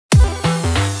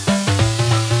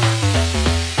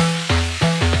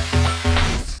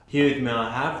Here with me I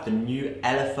have the new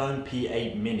Elephone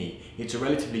P8 Mini. It's a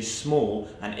relatively small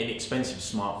and inexpensive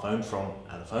smartphone from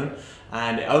Elephone,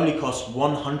 and it only costs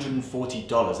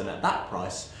 $140, and at that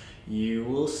price you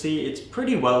will see it's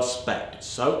pretty well spec'd.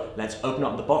 So let's open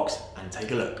up the box and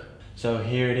take a look. So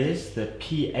here it is, the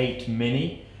P8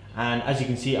 Mini, and as you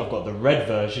can see I've got the red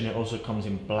version. It also comes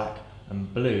in black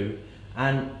and blue.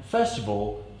 And first of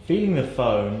all, feeling the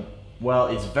phone, well,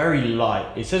 it's very light.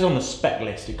 It says on the spec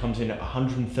list it comes in at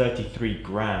 133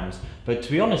 grams, but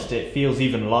to be honest it feels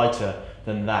even lighter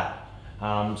than that.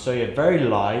 So yeah, very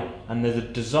light, and there's a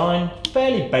design,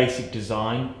 fairly basic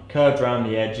design, curved around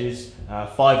the edges,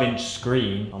 5-inch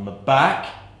screen. On the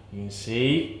back you can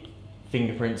see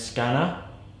fingerprint scanner,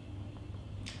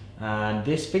 and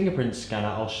this fingerprint scanner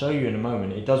I'll show you in a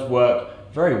moment. It does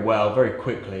work very well, very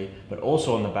quickly, but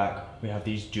also on the back we have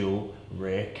these dual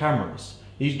rear cameras.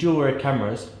 These dual rear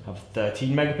cameras have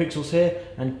 13 megapixels here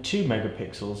and 2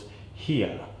 megapixels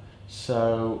here.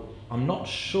 So I'm not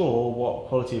sure what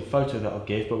quality of photo that'll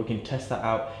give, but we can test that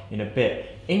out in a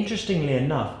bit. Interestingly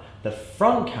enough, the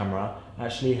front camera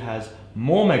actually has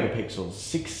more megapixels,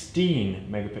 16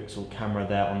 megapixel camera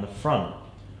there on the front.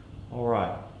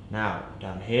 Alright, now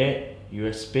down here,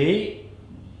 USB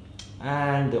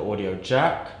and the audio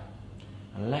jack.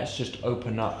 And let's just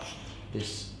open up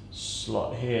this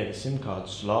slot here, the SIM card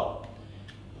slot.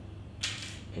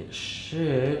 It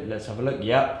should, let's have a look.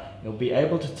 Yep, it'll be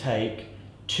able to take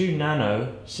 2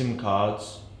 nano SIM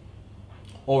cards,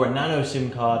 or a nano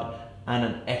SIM card and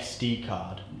an SD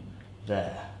card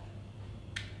there.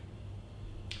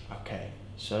 Okay,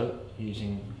 so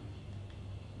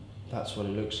that's what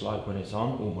it looks like when it's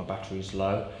on. Oh, my battery's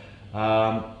low.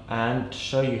 And to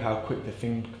show you how quick the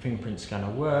fingerprint scanner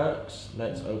works,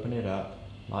 let's open it up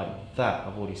like that.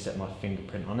 I've already set my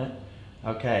fingerprint on it.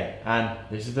 Okay, and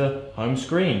this is the home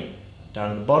screen.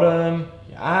 Down at the bottom,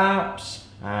 your apps,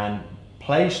 and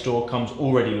Play Store comes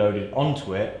already loaded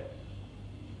onto it.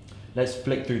 Let's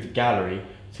flick through the gallery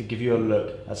to give you a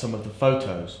look at some of the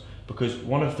photos, because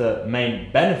one of the main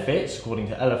benefits, according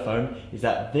to Elephone, is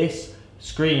that this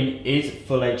screen is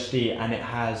full HD and it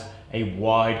has a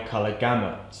wide color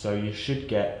gamut, so you should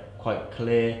get quite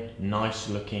clear, nice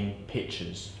looking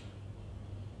pictures,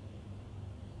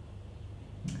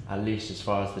 at least as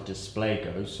far as the display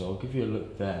goes. So I'll give you a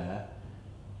look there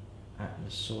at the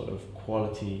sort of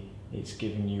quality it's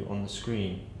giving you on the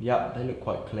screen. Yep, they look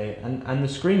quite clear, and the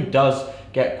screen does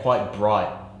get quite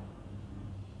bright.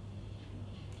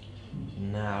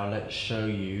 Now let's show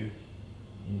you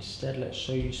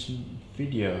some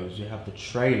videos. We have the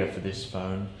trailer for this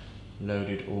phone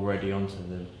loaded already onto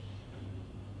the,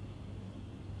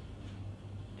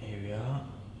 here we are,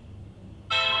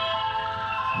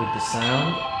 with the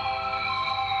sound.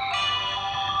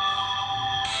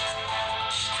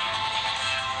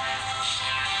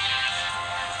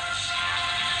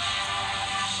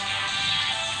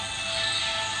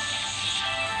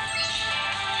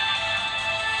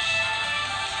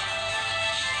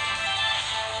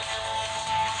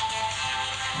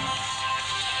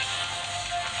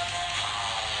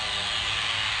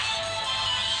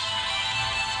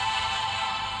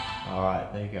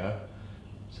 Alright, there you go.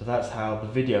 So that's how the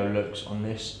video looks on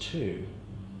this too.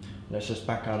 Let's just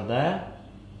back out of there.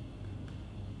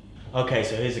 Okay,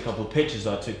 so here's a couple of pictures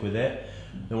I took with it.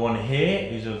 The one here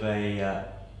is of a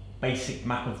basic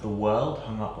map of the world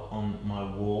hung up on my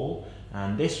wall,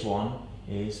 and this one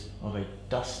is of a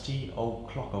dusty old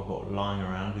clock I've got lying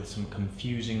around with some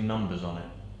confusing numbers on it.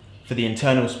 For the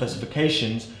internal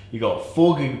specifications, you got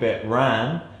 4 gigabit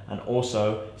RAM and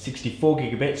also 64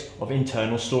 gigabits of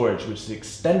internal storage, which is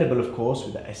extendable of course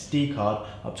with the SD card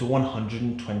up to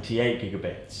 128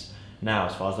 gigabits. Now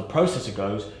as far as the processor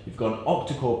goes, you've got an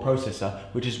octa-core processor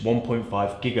which is 1.5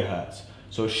 gigahertz.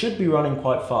 So it should be running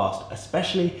quite fast,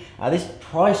 especially at this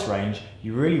price range.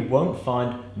 You really won't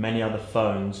find many other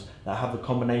phones that have the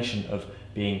combination of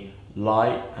being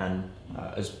light and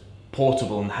as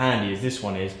portable and handy as this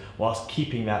one is, whilst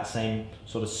keeping that same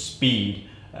sort of speed,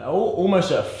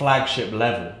 almost at a flagship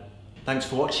level. Thanks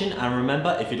for watching, and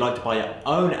remember, if you'd like to buy your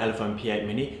own Elephone P8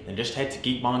 Mini, then just head to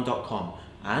geekbuying.com.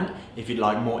 And if you'd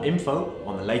like more info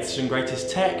on the latest and greatest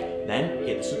tech, then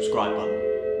hit the subscribe button.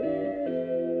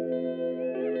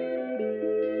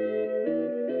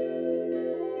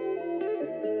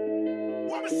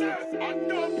 What me say? I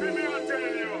don't pay me, I tell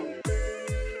you.